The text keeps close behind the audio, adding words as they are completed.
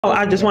Oh,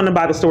 I just want to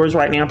buy the storage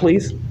right now,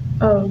 please.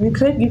 Oh, you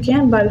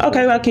can buy the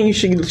Okay, well, can you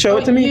show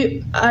it to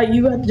me?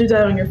 You have to do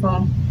that on your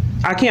phone.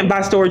 I can't buy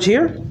storage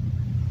here?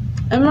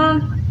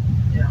 Emma?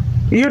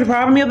 You're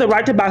depriving me of the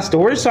right to buy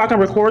storage so I can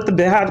record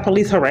how the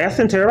police harass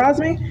and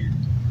terrorize me?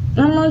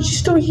 Emma, she's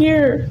still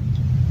here.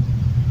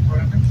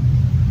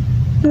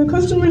 The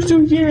customer's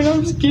still here and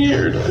I'm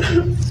scared.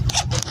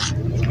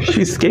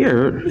 She's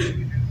scared?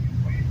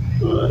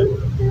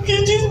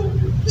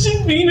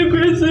 She's being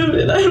aggressive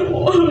and I don't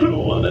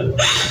want to.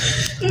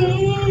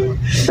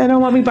 They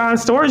don't want me buying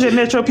storage at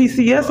Metro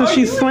PCS and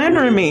she's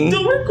slandering me.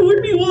 Don't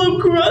record me while I'm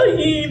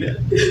crying.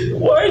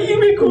 Why are you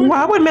recording?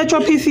 Why would Metro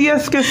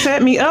PCS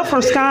set me up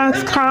for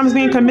crimes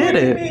being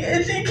committed?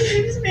 And she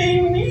keeps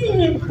being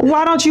mean.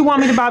 Why don't you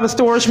want me to buy the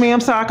storage, ma'am,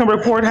 so I can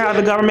report how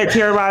the government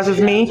terrorizes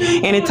me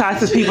and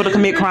entices people to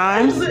commit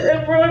crimes?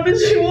 But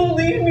she won't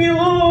leave me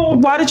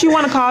alone. Why did you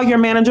want to call your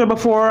manager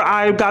before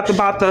I got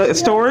about the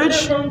storage?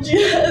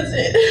 She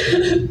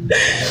hasn't.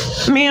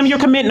 Ma'am, you're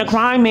committing a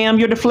crime, ma'am.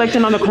 You're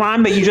deflecting on the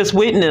crime that you just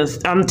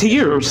witnessed.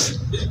 Tears.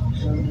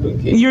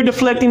 You're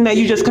deflecting that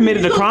you just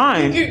committed a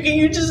crime. Can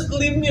you just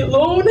leave me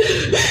alone?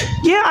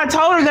 Yeah, I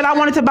told her that I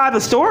wanted to buy the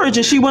storage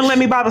and she wouldn't let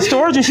me buy the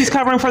storage and she's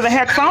covering for the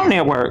Hack Phone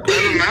Network.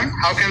 Hello, ma'am.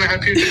 How can I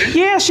help you today?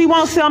 Yeah, she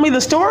won't sell me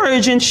the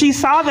storage and she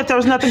saw that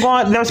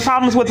there's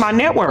problems with my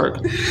network.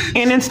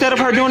 And instead of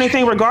her doing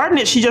anything regarding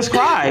it, she just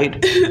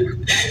cried.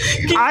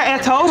 I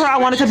told her I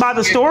wanted to buy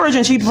the storage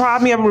and she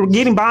deprived me of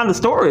buying the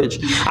storage.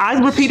 I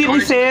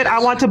repeatedly said I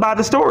want to buy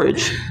the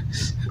storage.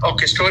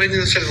 Okay, storage in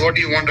the sense, what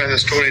do you want as a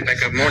storage?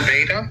 Like more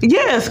data?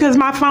 Yes, because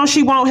my phone,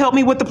 she won't help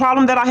me with the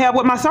problem that I have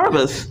with my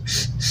service.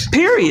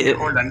 Period.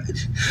 Hold on.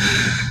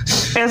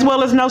 As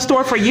well as no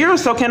store for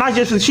years. So can I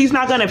just, if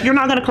you're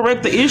not gonna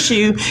correct the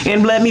issue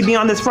and let me be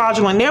on this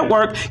fraudulent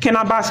network, can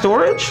I buy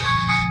storage?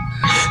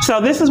 So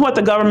this is what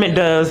the government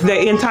does.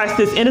 They entice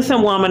this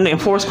innocent woman to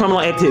enforce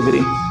criminal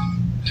activity.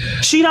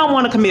 She don't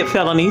want to commit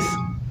felonies.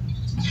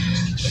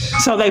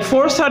 So they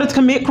force her to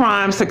commit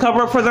crimes to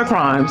cover up for their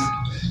crimes.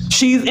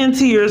 She's in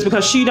tears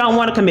because she don't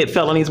want to commit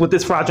felonies with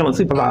this fraudulent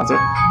supervisor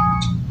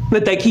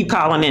that they keep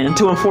calling in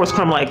to enforce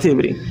criminal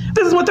activity.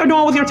 This is what they're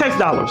doing with your tax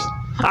dollars.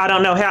 I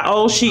don't know how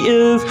old she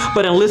is,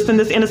 but enlisting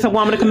this innocent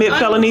woman to commit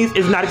felonies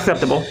is not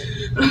acceptable.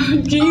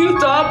 Can you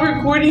stop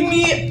recording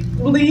me,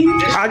 please?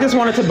 I just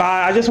wanted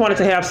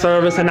to have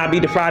service and not be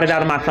defrauded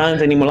out of my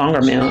funds any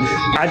longer, ma'am.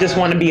 I just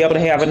want to be able to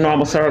have a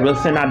normal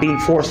service and not be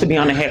forced to be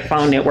on the Hack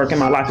Phone Network and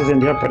my life is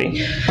in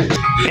jeopardy.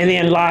 And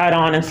then lied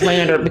on and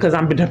slandered because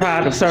I'm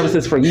deprived of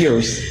services for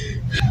years.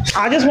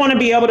 I just want to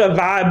be able to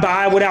abide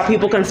by without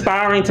people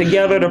conspiring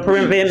together to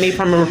prevent me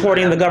from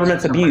reporting the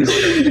government's abuse.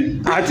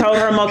 I told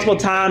her multiple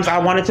times I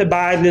wanted to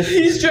buy this.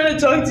 He's trying to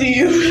talk to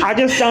you. I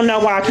just don't know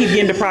why I keep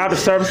getting deprived of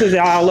services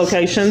at all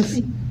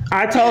locations.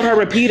 I told her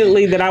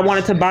repeatedly that I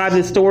wanted to buy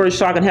this storage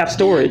so I can have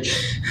storage.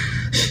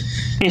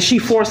 And she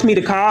forced me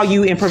to call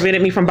you and prevented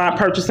me from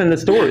purchasing the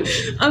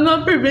storage. I'm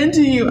not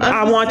preventing you.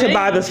 I want to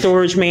buy the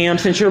storage, ma'am,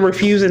 since you're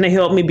refusing to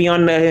help me be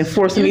on and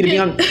forcing me to be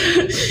on.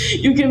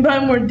 You can buy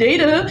more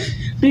data.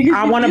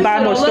 I want to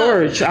buy more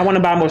storage. I want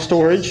to buy more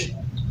storage.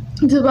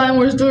 To buy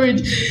more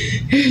storage,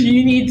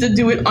 you need to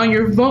do it on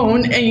your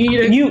phone, and you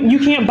need to. You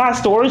can't buy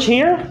storage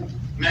here.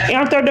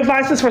 Aren't there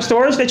devices for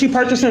storage that you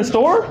purchase in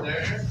store?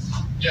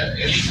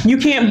 You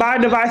can't buy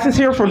devices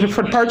here for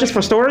purchase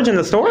for storage in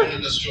the store.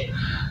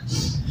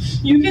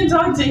 You can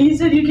talk to. He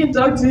said you can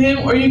talk to him,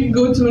 or you can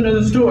go to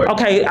another store.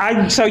 Okay,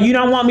 so you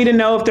don't want me to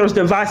know if there's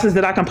devices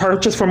that I can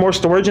purchase for more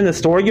storage in the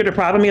store? You're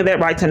depriving me of that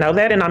right to know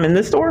that, and I'm in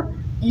this store?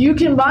 You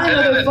can buy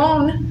another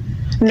phone.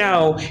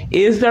 No.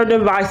 Is there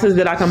devices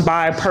that I can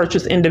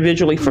purchase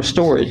individually for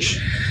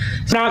storage?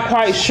 Not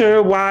quite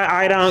sure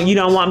why you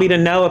don't want me to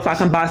know if I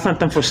can buy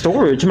something for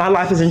storage. My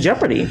life is in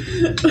jeopardy.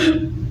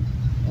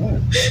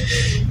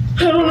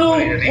 I don't know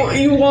what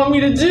you want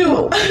me to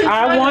do.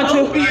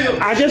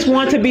 I just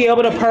want to be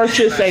able to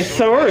purchase a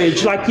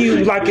storage like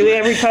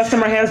every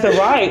customer has the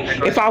right.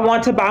 If I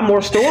want to buy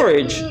more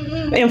storage,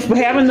 and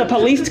having the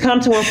police come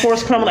to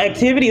enforce criminal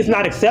activity is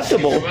not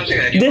acceptable.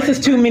 This is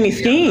too many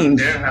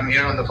schemes. I'm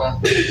here on the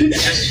phone.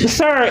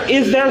 Sir,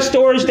 is there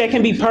storage that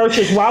can be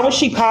purchased? Why would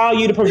she call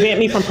you to prevent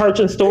me from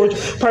purchasing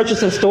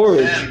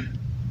storage?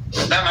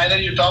 Ma'am, either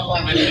you talk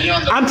on with me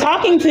on the I'm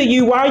talking to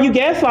you. Why are you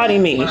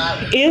gaslighting me?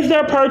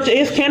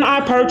 Can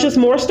I purchase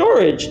more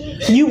storage?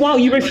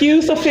 You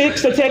refuse to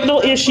fix the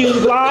technical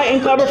issues, lie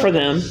and cover for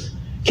them.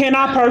 Can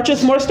I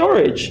purchase more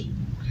storage?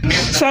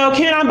 So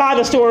can I buy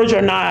the storage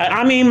or not?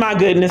 I mean, my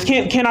goodness,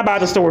 can I buy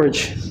the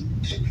storage?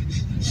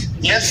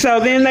 Yes. So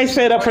then they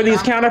set up for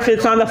these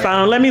counterfeits on the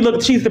phone. Let me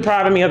look, she's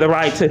depriving me of the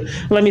right to,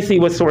 let me see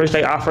what storage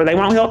they offer. They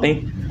won't help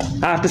me.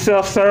 I have to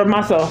self-serve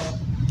myself.